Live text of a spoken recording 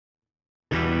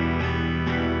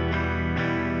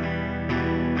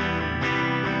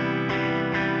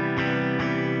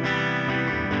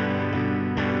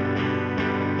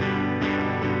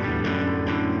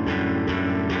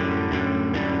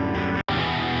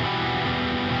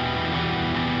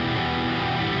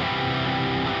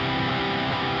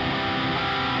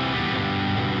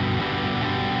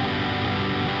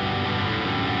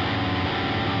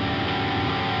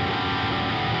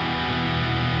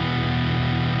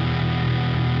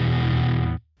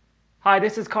Hi,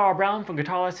 this is Carl Brown from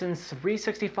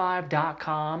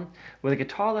GuitarLessons365.com with a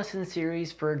guitar lesson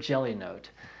series for Jellynote.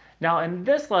 Now in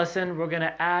this lesson, we're going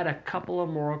to add a couple of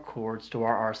more chords to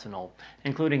our arsenal,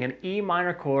 including an E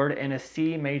minor chord and a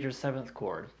C major 7th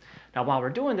chord. Now while we're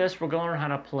doing this, we're going to learn how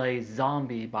to play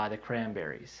Zombie by the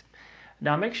Cranberries.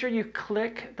 Now make sure you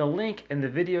click the link in the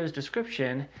video's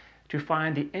description to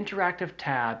find the interactive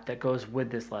tab that goes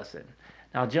with this lesson.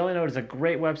 Now, Jellynote is a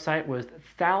great website with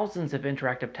thousands of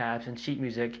interactive tabs and sheet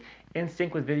music in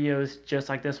sync with videos just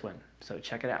like this one, so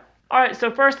check it out. All right,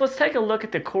 so first let's take a look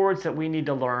at the chords that we need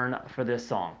to learn for this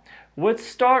song. Let's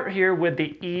start here with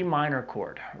the E minor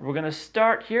chord. We're going to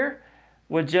start here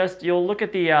with you'll look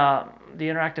at the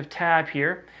interactive tab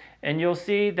here, and you'll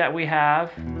see that we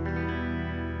have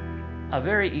a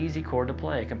very easy chord to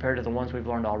play compared to the ones we've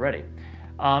learned already.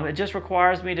 It just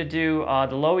requires me to do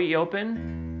the low E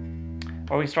open,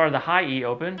 or we start at the high E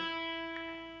open,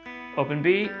 open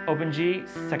B, open G,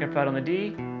 2nd fret on the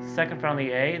D, 2nd fret on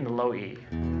the A, and the low E.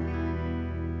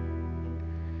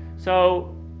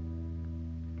 So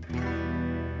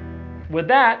with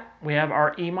that, we have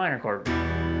our E minor chord.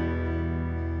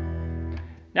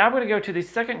 Now I'm going to go to the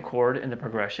 2nd chord in the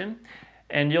progression,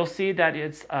 and you'll see that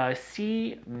it's a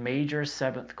C major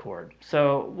 7th chord.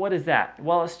 So what is that?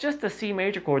 Well, it's just the C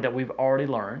major chord that we've already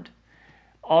learned.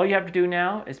 All you have to do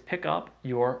now is pick up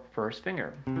your 1st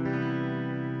finger.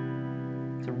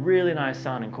 It's a really nice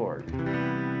sounding chord.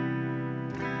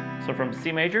 So from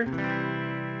C major,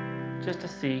 just a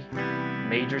C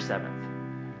major 7th.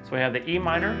 So we have the E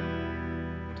minor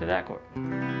to that chord.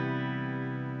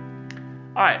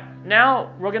 All right, now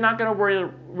we're not going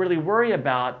to really worry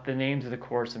about the names of the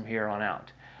chords from here on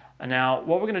out. Now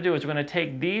what we're going to do is we're going to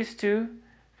take these 2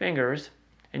 fingers,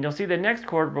 and you'll see the next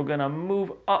chord we're going to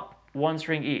move up 1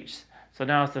 string each. So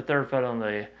now it's the 3rd fret on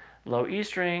the low E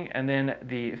string, and then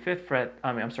the 5th fret, the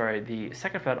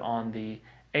 2nd fret on the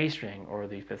A string, or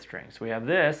the 5th string. So we have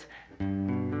this.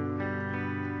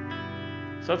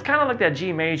 So it's kind of like that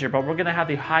G major, but we're going to have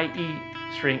the high E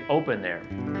string open there.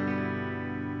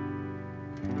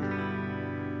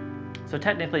 So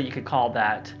technically you could call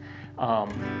that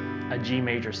a G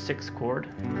major 6th chord.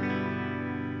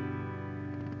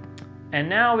 And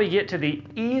now we get to the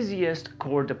easiest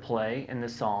chord to play in the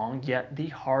song, yet the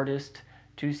hardest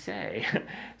to say.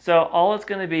 So all it's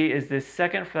going to be is this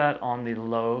 2nd fret on the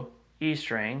low E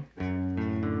string,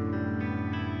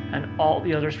 and all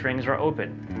the other strings are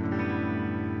open.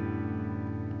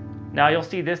 Now you'll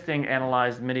see this thing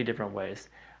analyzed many different ways.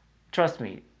 Trust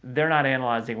me, they're not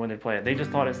analyzing when they play it. They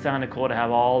just thought it sounded cool to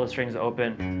have all the strings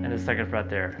open and the 2nd fret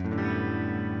there.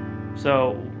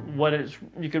 So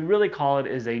you could really call it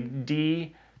is a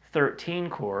D13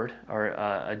 chord, or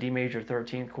a D major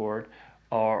 13th chord,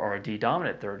 or a D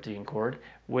dominant 13 chord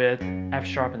with F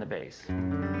sharp in the bass.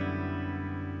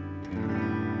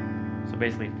 So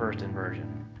basically 1st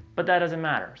inversion. But that doesn't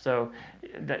matter. So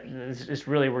it's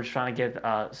really, we're just trying to get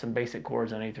some basic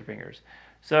chords underneath your fingers.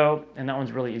 So, and that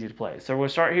one's really easy to play. So we'll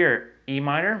start here, E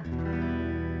minor,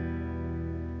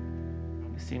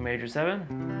 C major 7,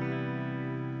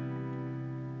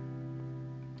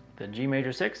 then G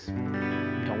major 6,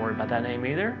 don't worry about that name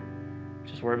either,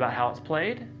 just worry about how it's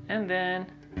played, and then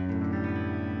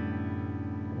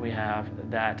we have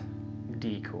that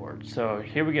D chord. So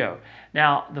here we go.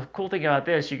 Now the cool thing about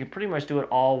this, you can pretty much do it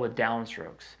all with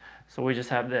downstrokes. So we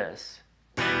just have this.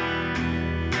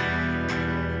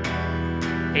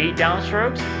 8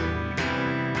 downstrokes,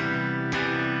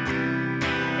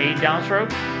 8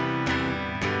 downstrokes,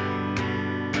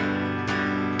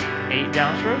 8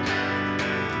 downstrokes,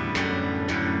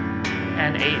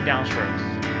 and 8 downstrokes,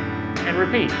 and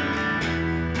repeat.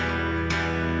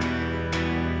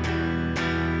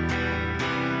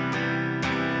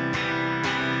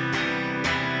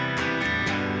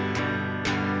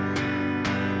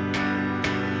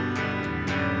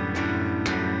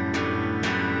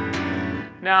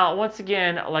 Now, once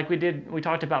again, like we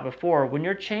talked about before, when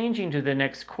you're changing to the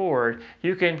next chord,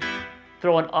 you can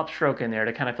throw an upstroke in there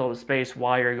to kind of fill the space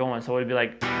while you're going. So it would be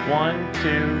like 1,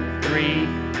 2, 3,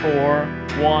 4,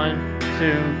 1, 2,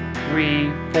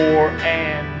 3, 4,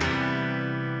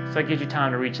 and so it gives you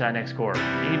time to reach that next chord. You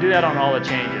can do that on all the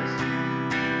changes.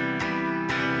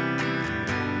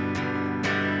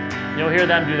 You'll hear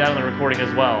them do that on the recording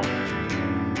as well.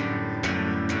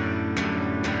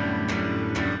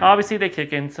 Obviously they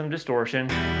kick in some distortion.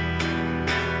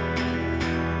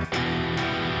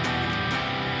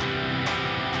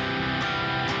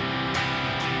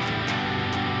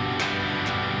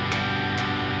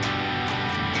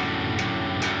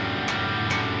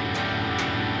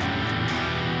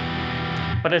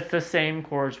 But but it's the same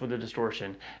chords with the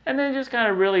distortion. And then just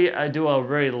kind of really do a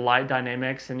very light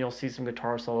dynamics, and you'll see some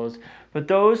guitar solos. But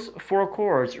those 4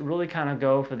 chords really kind of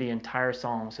go for the entire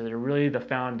song, so they're really the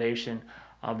foundation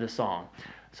of the song.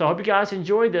 So I hope you guys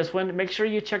enjoyed this one. Make sure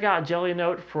you check out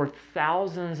Jellynote for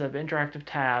thousands of interactive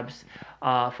tabs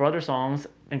for other songs,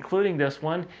 including this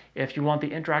one, if you want the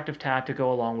interactive tab to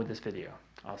go along with this video.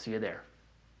 I'll see you there.